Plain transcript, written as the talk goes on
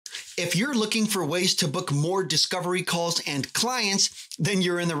If you're looking for ways to book more discovery calls and clients, then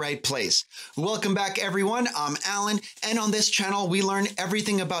you're in the right place. Welcome back, everyone. I'm Alan, and on this channel, we learn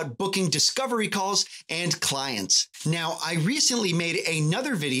everything about booking discovery calls and clients. Now, I recently made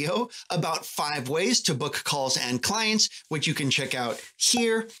another video about 5 ways to book calls and clients, which you can check out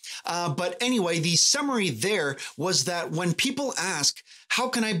here. But anyway, the summary there was that when people ask, how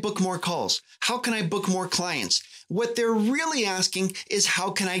can I book more calls? How can I book more clients? What they're really asking is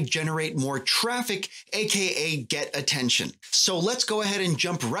how can I generate more traffic, aka get attention? So let's go ahead and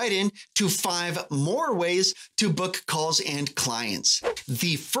jump right in to 5 more ways to book calls and clients.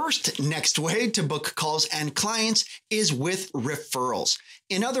 The first next way to book calls and clients is with referrals.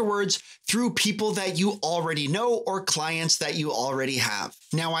 In other words, through people that you already know or clients that you already have.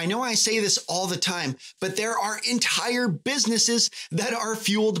 Now, I know I say this all the time, but there are entire businesses that are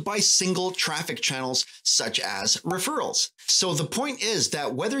fueled by single traffic channels, such as referrals. So the point is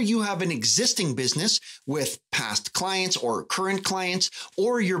that whether you have an existing business with past clients or current clients,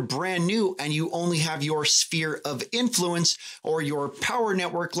 or you're brand new and you only have your sphere of influence or your power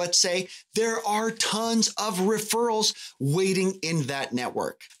network, let's say, there are tons of referrals waiting in that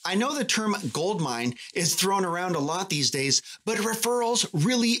network. I know the term gold mine is thrown around a lot these days, but referrals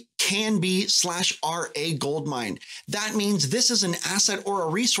really can be /are a gold mine. That means this is an asset or a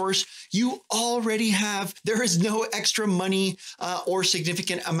resource you already have. There is no extra money or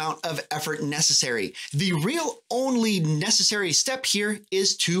significant amount of effort necessary. The real only necessary step here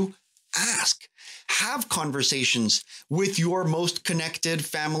is to ask. Have conversations with your most connected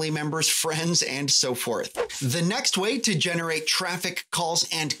family members, friends, and so forth. The next way to generate traffic, calls,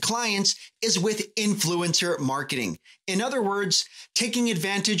 and clients is with influencer marketing. In other words, taking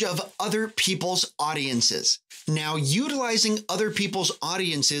advantage of other people's audiences. Now, utilizing other people's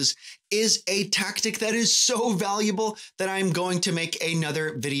audiences is a tactic that is so valuable that I'm going to make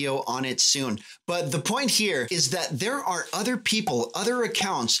another video on it soon. But the point here is that there are other people, other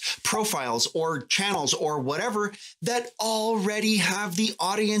accounts, profiles, or channels, or whatever that already have the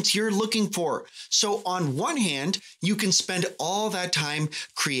audience you're looking for. So on one hand, you can spend all that time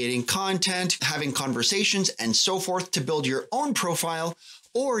creating content, having conversations, and so forth to build your own profile.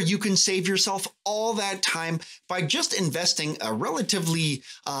 Or you can save yourself all that time by just investing a relatively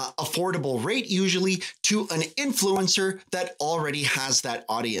affordable rate, usually, to an influencer that already has that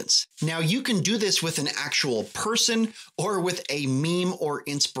audience. Now, you can do this with an actual person or with a meme or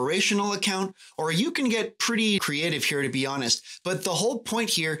inspirational account, or you can get pretty creative here, to be honest. But the whole point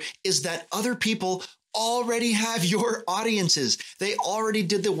here is that other people already have your audiences. They already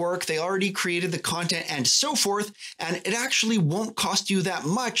did the work. They already created the content and so forth. And it actually won't cost you that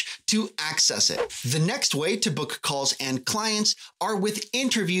much to access it. The next way to book calls and clients are with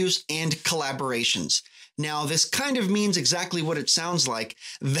interviews and collaborations. Now, this kind of means exactly what it sounds like,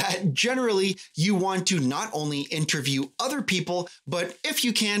 that generally you want to not only interview other people, but if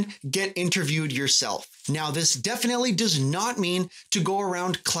you can, get interviewed yourself. Now, this definitely does not mean to go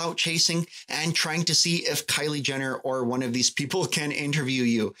around clout chasing and trying to see if Kylie Jenner or one of these people can interview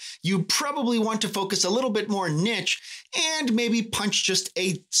you. You probably want to focus a little bit more niche and maybe punch just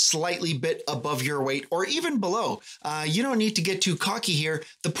a slightly bit above your weight or even below. You don't need to get too cocky here.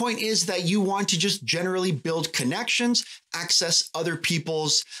 The point is that you want to just generally build connections, access other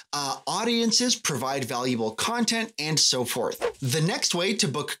people's audiences, provide valuable content, and so forth. The next way to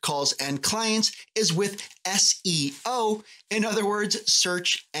book calls and clients is with SEO, in other words,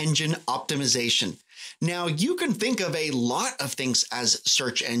 search engine optimization. Now, you can think of a lot of things as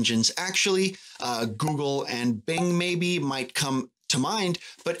search engines. Actually, Google and Bing maybe might come to mind,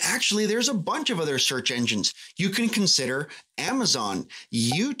 but actually there's a bunch of other search engines. You can consider Amazon,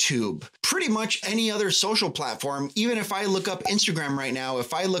 YouTube, pretty much any other social platform. Even if I look up Instagram right now,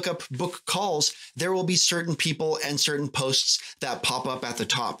 if I look up book calls, there will be certain people and certain posts that pop up at the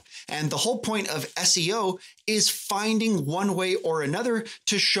top. And the whole point of SEO is finding one way or another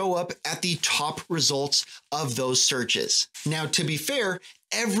to show up at the top results of those searches. Now, to be fair,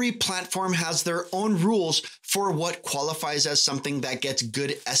 every platform has their own rules for what qualifies as something that gets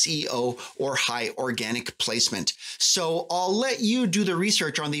good SEO or high organic placement. So I'll let you do the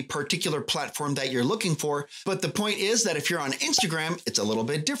research on the particular platform that you're looking for. But the point is that if you're on Instagram, it's a little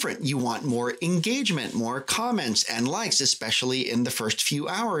bit different. You want more engagement, more comments and likes, especially in the first few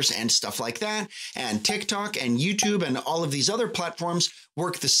hours and stuff like that. And TikTok and YouTube and all of these other platforms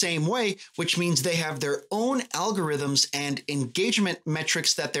work the same way, which means they have their own algorithms and engagement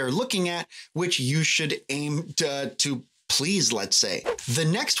metrics that they're looking at, which you should aim to please, let's say. The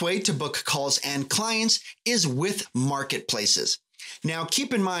next way to book calls and clients is with marketplaces. Now,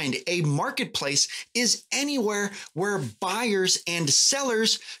 keep in mind, a marketplace is anywhere where buyers and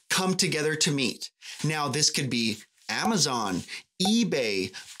sellers come together to meet. Now, this could be Amazon,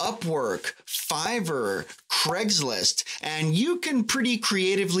 eBay, Upwork, Fiverr, Craigslist, and you can pretty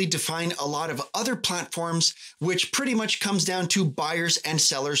creatively define a lot of other platforms, which pretty much comes down to buyers and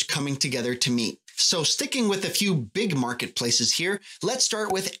sellers coming together to meet. So sticking with a few big marketplaces here, let's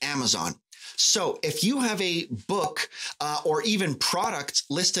start with Amazon. So if you have a book or even products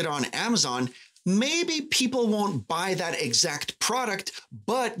listed on Amazon, maybe people won't buy that exact product,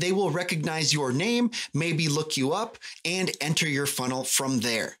 but they will recognize your name, maybe look you up, and enter your funnel from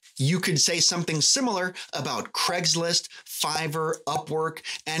there. You could say something similar about Craigslist, Fiverr, Upwork,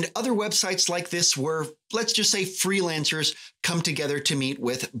 and other websites like this where, let's just say, freelancers come together to meet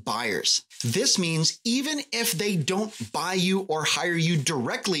with buyers. This means even if they don't buy you or hire you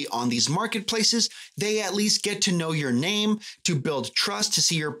directly on these marketplaces, they at least get to know your name, to build trust, to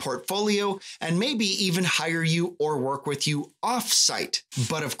see your portfolio, and maybe even hire you or work with you off-site.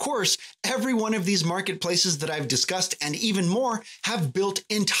 But of course, every one of these marketplaces that I've discussed and even more have built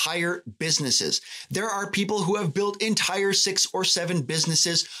entire businesses. There are people who have built entire 6 or 7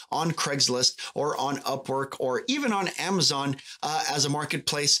 businesses on Craigslist or on Upwork or even on Amazon as a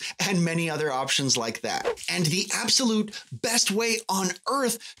marketplace, and many other options like that. And the absolute best way on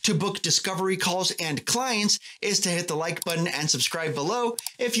earth to book discovery calls and clients is to hit the like button and subscribe below.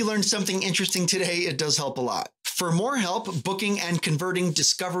 If you learned something interesting today, it does help a lot. For more help booking and converting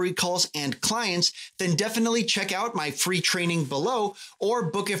discovery calls and clients, then definitely check out my free training below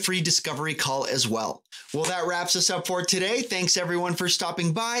or book a free discovery call as well. Well, that wraps us up for today. Thanks everyone for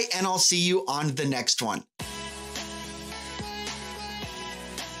stopping by, and I'll see you on the next one.